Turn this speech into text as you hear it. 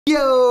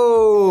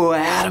Yo,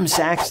 Adam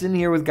Saxton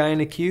here with Guy in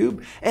a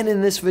Cube, and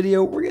in this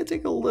video we're going to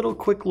take a little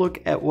quick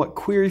look at what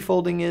query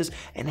folding is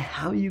and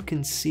how you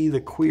can see the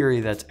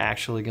query that's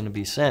actually going to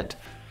be sent.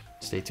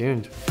 Stay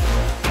tuned.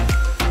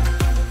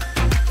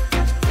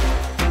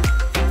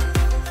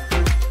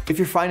 If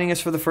you're finding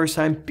us for the first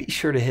time, be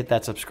sure to hit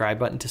that subscribe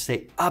button to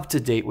stay up to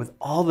date with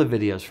all the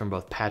videos from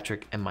both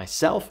Patrick and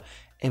myself.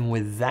 And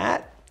with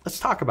that, let's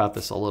talk about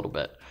this a little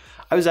bit.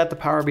 I was at the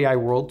Power BI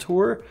World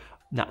Tour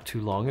not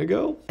too long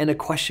ago, and a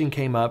question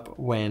came up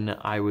when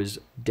I was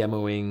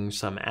demoing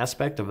some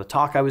aspect of the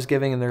talk I was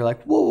giving, and they're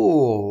like,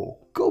 whoa,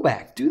 go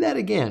back, do that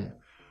again.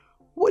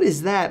 What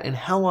is that, and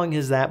how long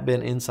has that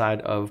been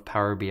inside of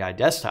Power BI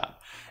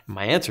Desktop? And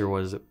my answer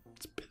was,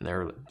 it's been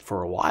there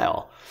for a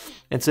while.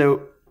 And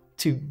so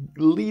to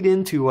lead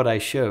into what I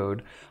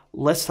showed,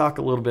 let's talk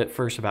a little bit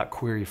first about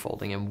query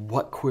folding and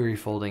what query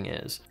folding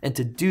is. And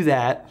to do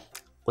that,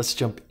 let's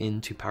jump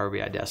into Power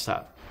BI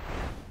Desktop.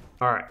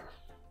 All right.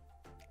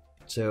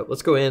 So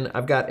let's go in.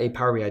 I've got a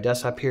Power BI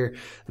Desktop here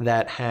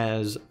that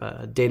has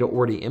data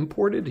already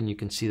imported, and you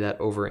can see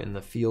that over in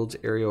the fields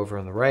area over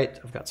on the right.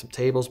 I've got some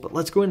tables, but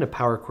let's go into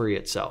Power Query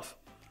itself.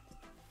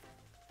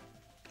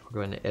 I'll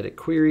go into Edit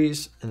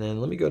Queries, and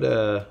then let's go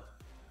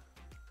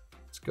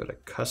to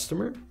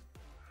Customer,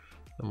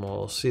 and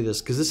we'll see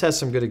this because this has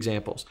some good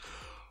examples.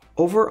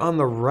 Over on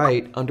the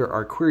right, under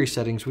our query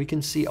settings, we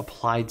can see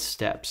applied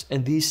steps,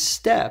 and these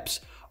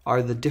steps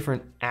are the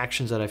different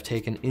actions that I've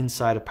taken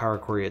inside of Power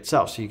Query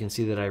itself. So you can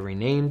see that I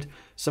renamed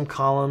some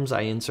columns,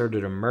 I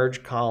inserted a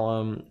merge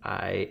column,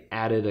 I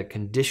added a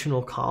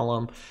conditional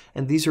column,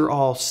 and these are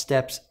all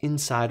steps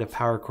inside of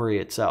Power Query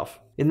itself.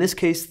 In this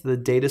case, the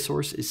data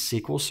source is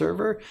SQL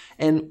Server,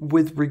 and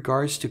with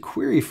regards to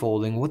query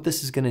folding, what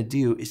this is going to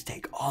do is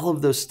take all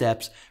of those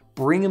steps,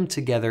 bring them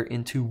together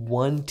into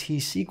one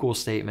T-SQL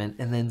statement,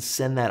 and then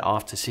send that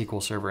off to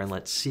SQL Server and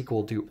let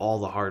SQL do all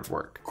the hard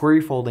work.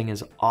 Query folding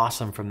is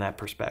awesome from that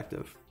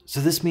perspective. So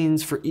this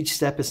means for each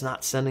step, it's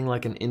not sending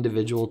like an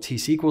individual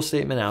T-SQL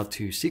statement out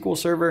to SQL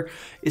Server.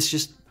 It's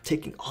just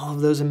taking all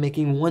of those and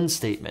making one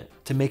statement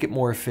to make it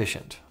more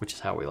efficient, which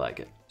is how we like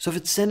it. So if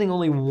it's sending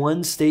only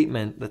one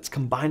statement that's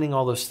combining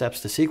all those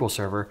steps to SQL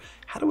Server,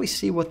 how do we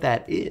see what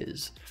that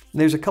is?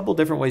 There's a couple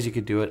different ways you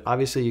could do it.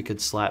 Obviously, you could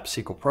slap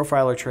SQL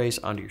Profiler Trace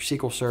onto your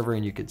SQL Server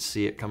and you could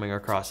see it coming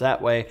across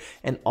that way.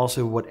 And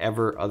also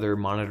whatever other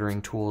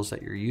monitoring tools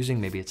that you're using,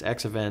 maybe it's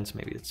Xevents,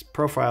 maybe it's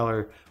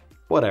Profiler,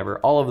 whatever,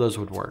 all of those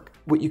would work.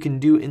 What you can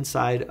do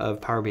inside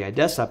of Power BI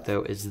Desktop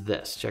though is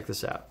this, check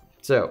this out.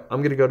 So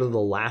I'm gonna go to the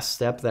last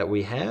step that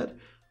we had.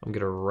 I'm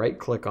gonna right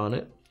click on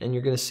it and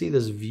you're gonna see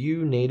this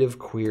View Native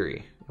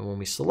Query. And when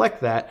we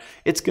select that,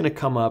 it's going to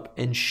come up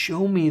and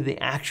show me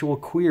the actual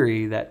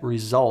query that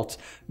results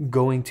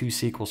going to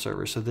SQL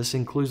Server. So this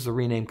includes the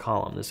rename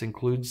column. This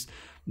includes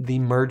the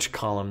merge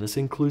column. This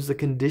includes the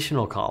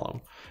conditional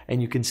column.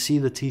 And you can see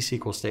the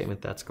T-SQL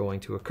statement that's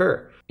going to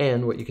occur.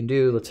 And what you can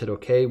do, let's hit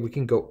OK. We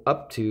can go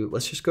up to,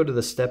 let's just go to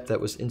the step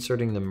that was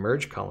inserting the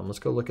merge column. Let's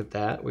go look at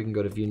that. We can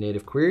go to View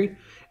Native Query.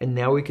 And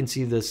now we can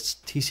see this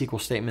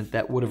T-SQL statement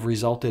that would have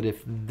resulted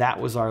if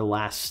that was our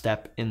last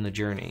step in the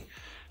journey.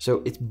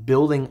 So it's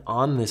building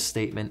on this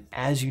statement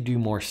as you do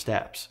more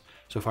steps.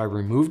 So if I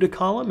removed a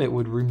column, it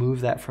would remove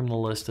that from the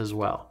list as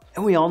well.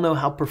 And we all know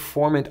how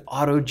performant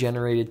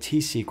auto-generated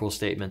T-SQL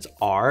statements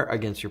are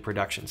against your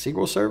production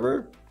SQL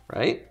Server,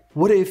 right?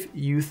 What if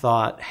you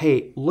thought,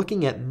 hey,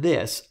 looking at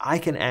this, I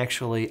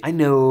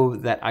know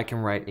that I can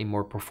write a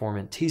more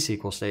performant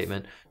T-SQL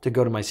statement to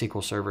go to my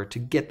SQL Server to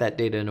get that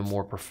data in a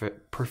more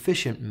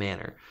proficient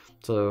manner.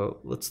 So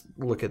let's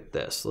look at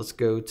this. I'll just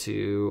go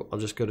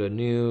to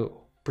new.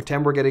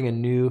 Pretend we're getting a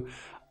new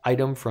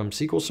item from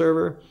SQL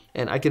Server,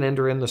 and I can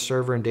enter in the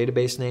server and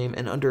database name,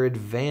 and under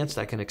advanced,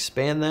 I can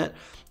expand that,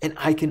 and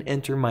I can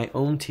enter my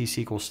own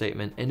T-SQL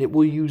statement, and it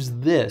will use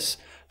this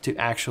to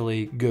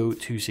actually go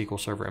to SQL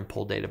Server and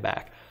pull data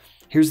back.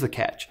 Here's the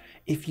catch.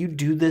 If you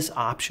do this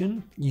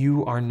option,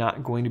 you are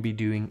not going to be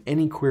doing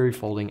any query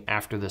folding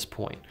after this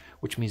point,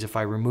 which means if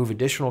I remove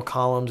additional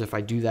columns, if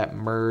I do that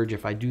merge,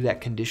 if I do that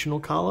conditional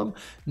column,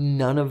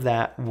 none of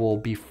that will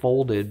be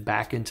folded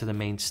back into the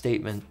main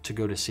statement to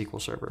go to SQL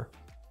Server.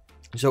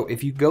 So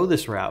if you go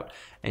this route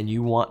and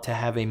you want to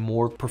have a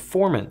more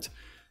performant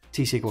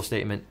T-SQL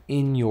statement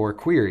in your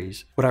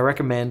queries, what I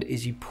recommend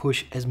is you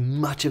push as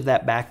much of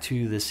that back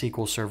to the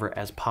SQL Server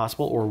as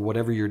possible, or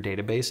whatever your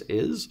database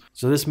is.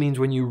 So this means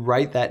when you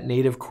write that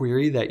native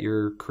query that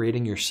you're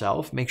creating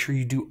yourself, make sure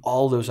you do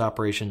all those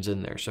operations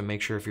in there. So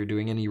make sure if you're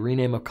doing any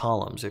rename of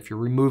columns, if you're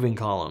removing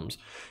columns,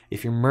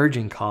 if you're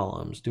merging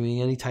columns,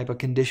 doing any type of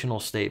conditional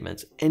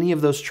statements, any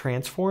of those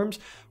transforms,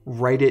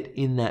 write it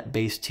in that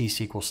base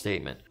T-SQL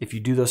statement. If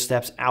you do those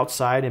steps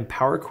outside in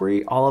Power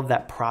Query, all of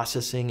that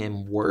processing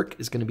and work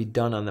is going to be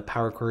done on the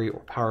Power Query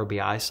or Power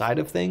BI side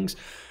of things,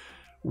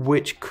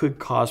 which could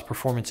cause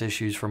performance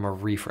issues from a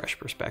refresh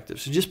perspective.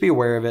 So just be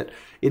aware of it.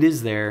 It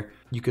is there.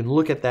 You can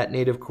look at that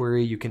native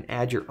query. You can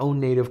add your own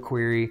native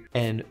query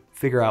and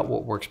figure out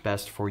what works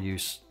best for you,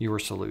 your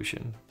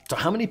solution. So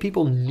how many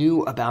people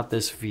knew about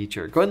this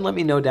feature? Go ahead and let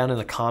me know down in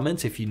the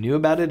comments if you knew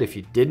about it, if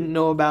you didn't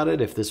know about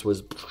it, if this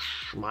was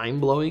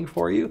mind-blowing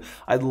for you.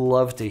 I'd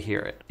love to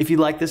hear it. If you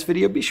like this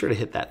video, be sure to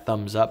hit that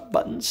thumbs up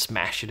button,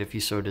 smash it if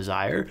you so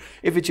desire.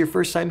 If it's your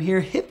first time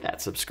here, hit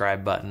that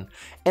subscribe button.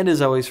 And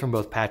as always, from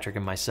both Patrick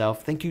and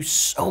myself, thank you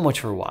so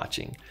much for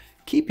watching.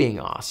 Keep being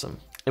awesome,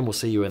 and we'll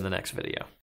see you in the next video.